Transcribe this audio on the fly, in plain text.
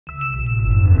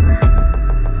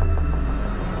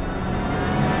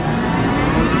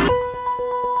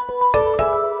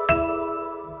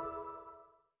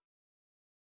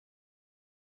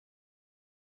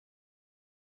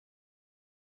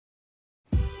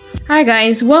Hi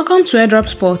guys, welcome to Airdrop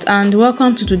Spot and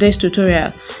welcome to today's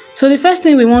tutorial. So the first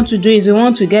thing we want to do is we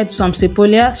want to get some Scroll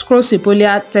Sepolia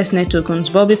testnet tokens,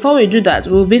 but before we do that,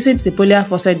 we'll visit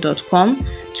sepoliafaucet.com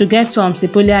to get some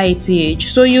Sepolia ETH.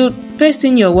 So you paste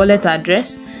in your wallet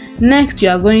address. Next, you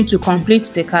are going to complete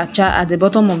the captcha at the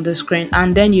bottom of the screen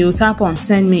and then you tap on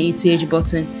Send Me ETH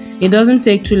button. It doesn't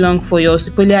take too long for your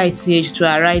Sepolia ETH to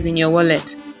arrive in your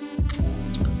wallet.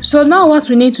 So now what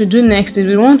we need to do next is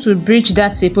we want to bridge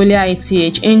that Sepolia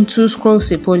ETH into Scroll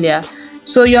Sepolia.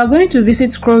 So you are going to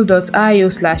visit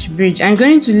scroll.io/bridge. I'm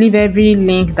going to leave every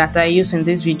link that I use in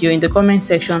this video in the comment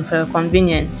section for your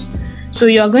convenience. So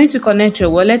you are going to connect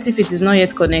your wallet if it is not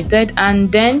yet connected, and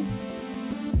then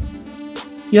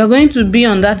you are going to be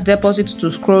on that deposit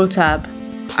to scroll tab.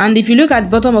 And if you look at the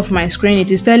bottom of my screen, it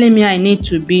is telling me I need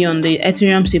to be on the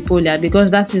Ethereum Sepolia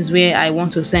because that is where I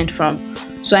want to send from.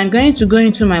 So I'm going to go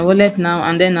into my wallet now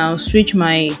and then I'll switch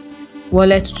my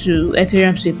wallet to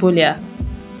Ethereum Sepolia.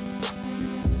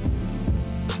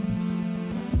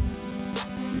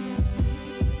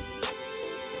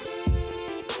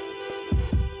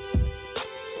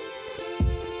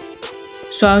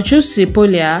 So I'll choose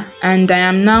Sepolia and I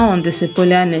am now on the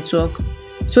Sepolia network.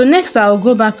 So next I'll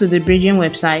go back to the bridging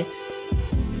website.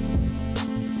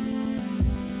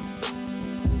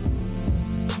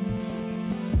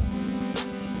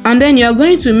 And then you're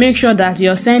going to make sure that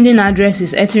your sending address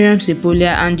is Ethereum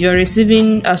Sepolia and your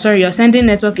sending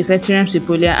network is Ethereum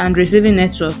Sepolia and receiving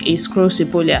network is Scroll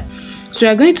Sepolia. So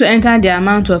you're going to enter the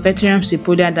amount of Ethereum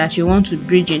Sepolia that you want to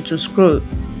bridge into Scroll.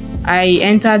 I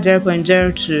entered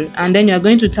 0.02 and then you're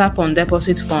going to tap on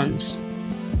Deposit Funds.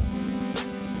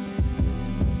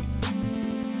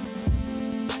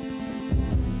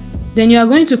 Then you are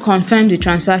going to confirm the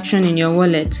transaction in your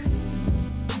wallet.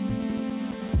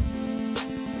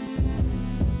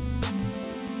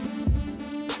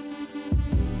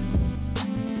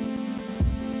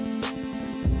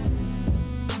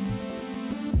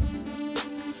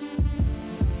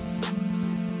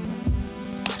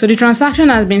 So the transaction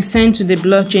has been sent to the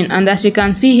blockchain, and as you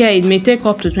can see here, it may take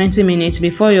up to 20 minutes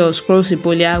before your Scroll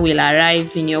Sepolia will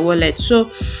arrive in your wallet. So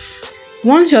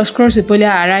once your Scroll Sepolia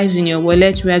arrives in your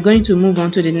wallet, we are going to move on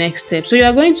to the next step. So you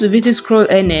are going to visit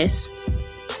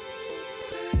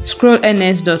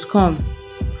scrollns.com.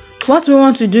 What we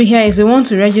want to do here is we want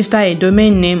to register a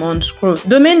domain name on Scroll.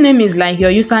 Domain name is like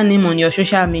your username on your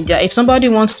social media. If somebody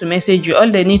wants to message you, all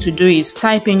they need to do is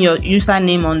type in your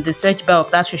username on the search bar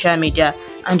of that social media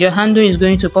and your handle is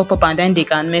going to pop up and then they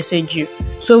can message you.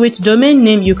 So with domain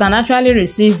name, you can actually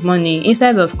receive money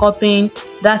instead of copying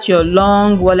that your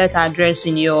long wallet address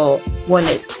in your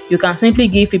wallet. You can simply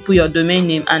give people your domain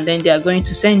name and then they are going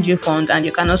to send you funds, and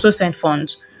you can also send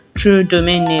funds through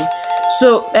domain name.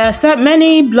 So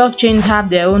many blockchains have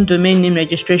their own domain name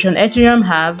registration. Ethereum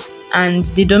have, and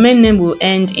the domain name will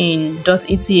end in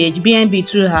 .eth. BNB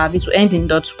too have, it will end in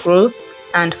 .scroll.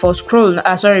 And for Scroll,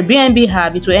 BNB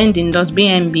have, it will end in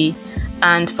 .bnb.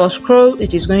 And for Scroll,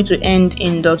 it is going to end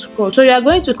in .scroll. So you are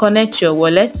going to connect your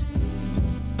wallet.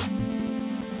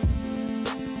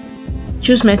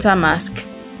 Choose Metamask.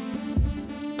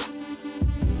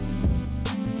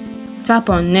 Tap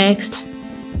on Next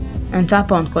and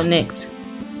tap on Connect.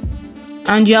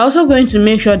 And you're also going to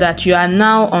make sure that you are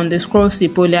now on the Scroll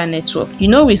Sepolia network. You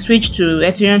know we switched to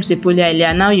Ethereum Sepolia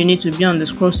earlier, now you need to be on the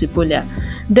Scroll Sepolia.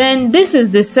 Then this is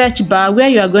the search bar where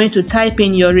you are going to type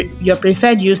in your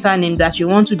preferred username that you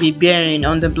want to be bearing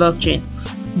on the blockchain.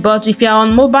 But if you're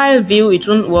on mobile view, it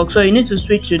won't work, so you need to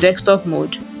switch to desktop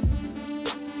mode.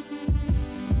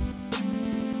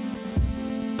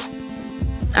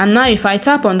 And now if I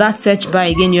tap on that search bar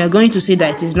again, you are going to see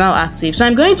that it is now active. So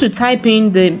I'm going to type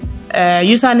in the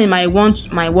username I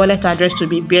want my wallet address to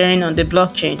be bearing on the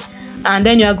blockchain. And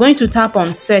then you are going to tap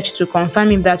on search to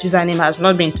confirm if that username has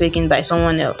not been taken by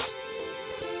someone else.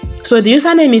 So the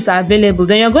username is available.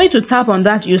 Then you're going to tap on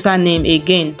that username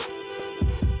again.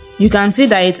 You can see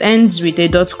that it ends with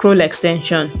a .scroll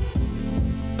extension.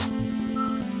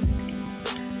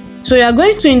 So you are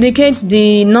going to indicate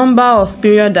the number of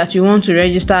period that you want to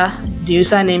register the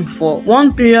username for.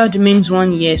 1 period means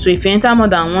 1 year. So if you enter more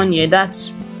than 1 year,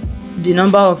 that's the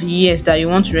number of years that you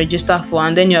want to register for,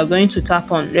 and then you are going to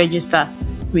tap on Register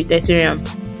with Ethereum.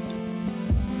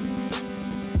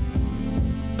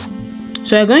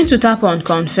 So you're going to tap on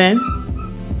Confirm,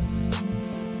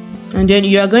 and then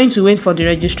you are going to wait for the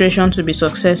registration to be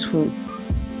successful.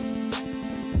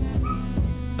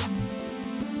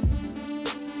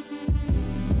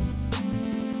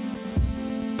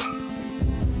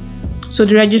 So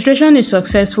the registration is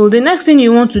successful. The next thing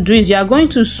you want to do is you are going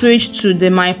to switch to the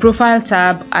My Profile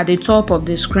tab at the top of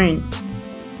the screen.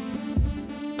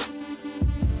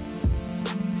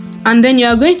 And then you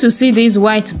are going to see this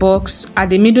white box at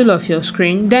the middle of your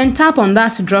screen. Then tap on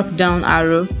that drop down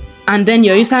arrow, and then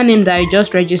your username that you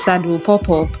just registered will pop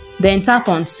up. Then tap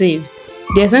on save.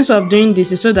 The essence of doing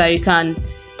this is so that you can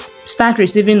start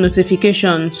receiving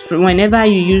notifications whenever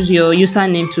you use your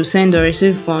username to send or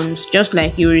receive funds, just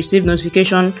like you receive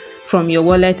notification from your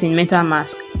wallet in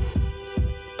Metamask.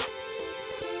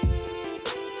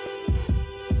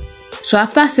 So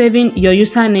after saving your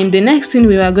username, the next thing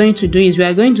we are going to do is we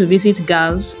are going to visit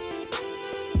Galxe,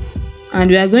 and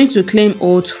we are going to claim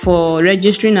ETH for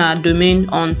registering our domain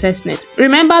on testnet.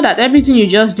 Remember that everything you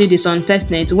just did is on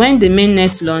testnet. When the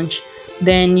mainnet launch,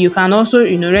 then you can also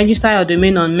register your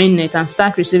domain on mainnet and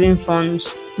start receiving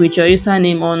funds with your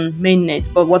username on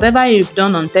mainnet. But whatever you've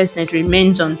done on testnet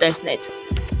remains on testnet.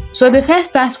 So the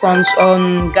first task on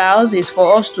Galxe is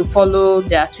for us to follow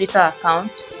their Twitter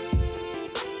account.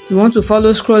 We want to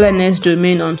follow Scroll Alpha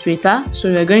domain on Twitter, so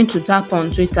we're going to tap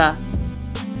on Twitter.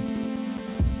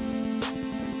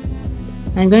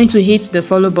 I'm going to hit the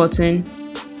follow button.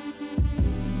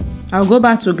 I'll go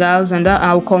back to Galxe and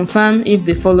I'll confirm if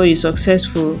the follow is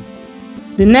successful.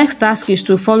 The next task is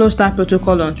to follow Star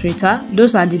Protocol on Twitter.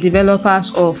 Those are the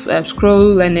developers of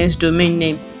Scroll Alpha domain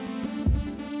name.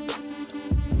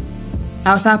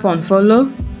 I'll tap on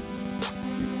follow.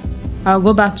 I'll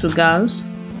go back to Galxe.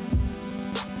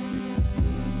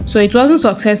 So it wasn't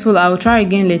successful. I will try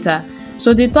again later.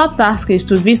 So the top task is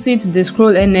to visit the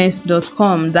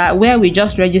scrollns.com, where we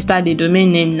just registered the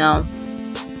domain name now.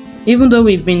 Even though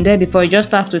we've been there before, you just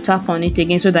have to tap on it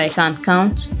again so that it can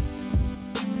count.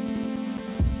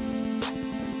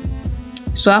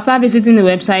 So after visiting the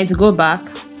website, go back.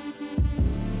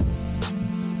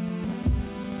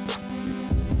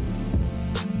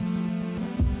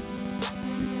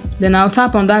 Then I'll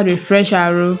tap on that refresh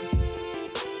arrow.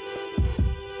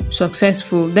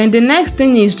 Successful. Then the next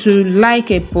thing is to like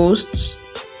a post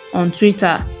on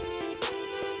Twitter.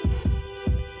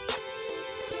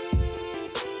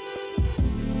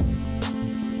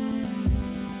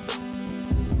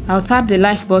 I'll tap the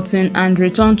like button and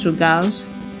return to Galxe.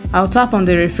 I'll tap on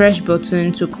the refresh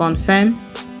button to confirm.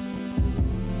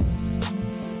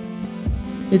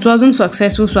 It wasn't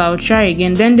successful, so I'll try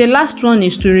again. Then the last one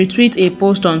is to retweet a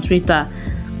post on Twitter.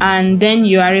 And then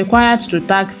you are required to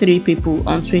tag 3 people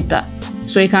on Twitter.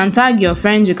 So you can tag your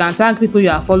friends, you can tag people you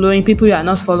are following, people you are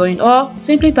not following, or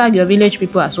simply tag your village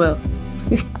people as well.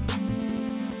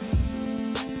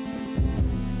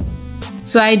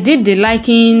 So I did the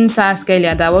liking task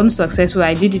earlier, that wasn't successful.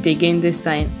 I did it again this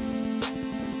time.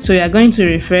 So you are going to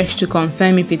refresh to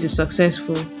confirm if it is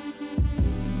successful.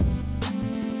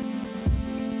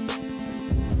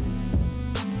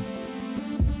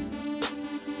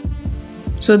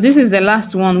 So this is the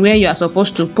last one where you are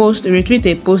supposed to retweet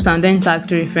a post and then tag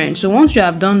 3 friends. So once you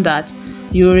have done that,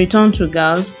 you will return to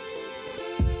Galxe.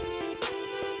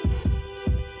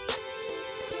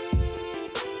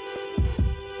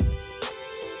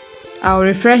 I'll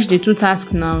refresh the 2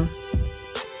 tasks now.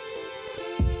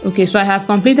 Okay, so I have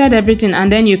completed everything,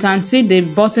 and then you can see the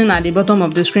button at the bottom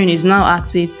of the screen is now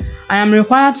active. I am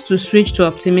required to switch to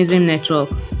Optimism network.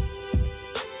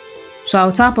 So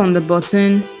I'll tap on the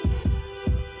button.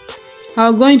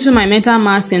 I'll go into my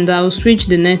Metamask and I'll switch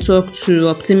the network to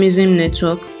Optimism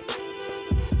network.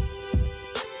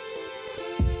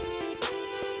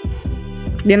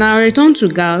 Then I'll return to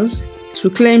Galxe to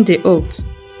claim the ETH.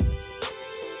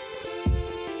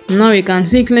 Now you can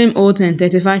see claim ETH and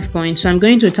 35 points, so I'm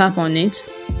going to tap on it.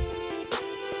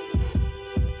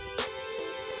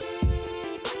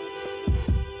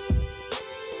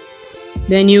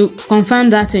 Then you confirm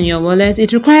that in your wallet.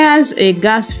 It requires a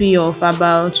gas fee of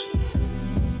about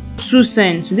 2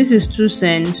 cents. This is 2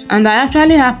 cents, and I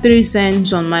actually have 3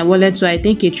 cents on my wallet, so I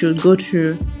think it should go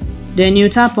through. Then you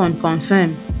tap on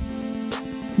confirm.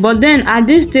 But then at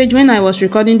this stage, when I was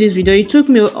recording this video, it took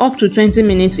me up to 20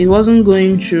 minutes. It wasn't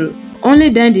going through. Only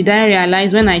then did I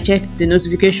realize, when I checked the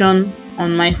notification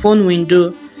on my phone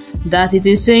window, that it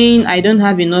is saying I don't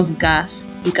have enough gas.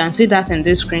 You can see that in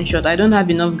this screenshot. I don't have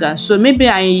enough gas, so maybe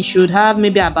I should have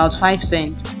maybe about 5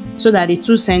 cents so that the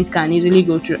 2 cents can easily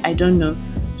go through. I don't know.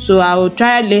 So I will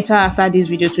try later after this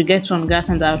video to get some gas,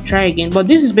 and I'll try again. But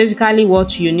this is basically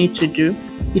what you need to do.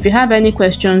 If you have any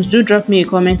questions, do drop me a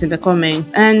comment in the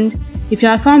comments, and if you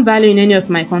have found value in any of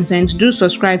my content, do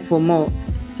subscribe for more.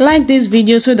 Like this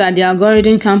video so that the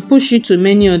algorithm can push it to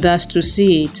many others to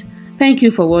see it. Thank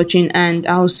you for watching, and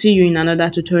I'll see you in another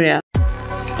tutorial.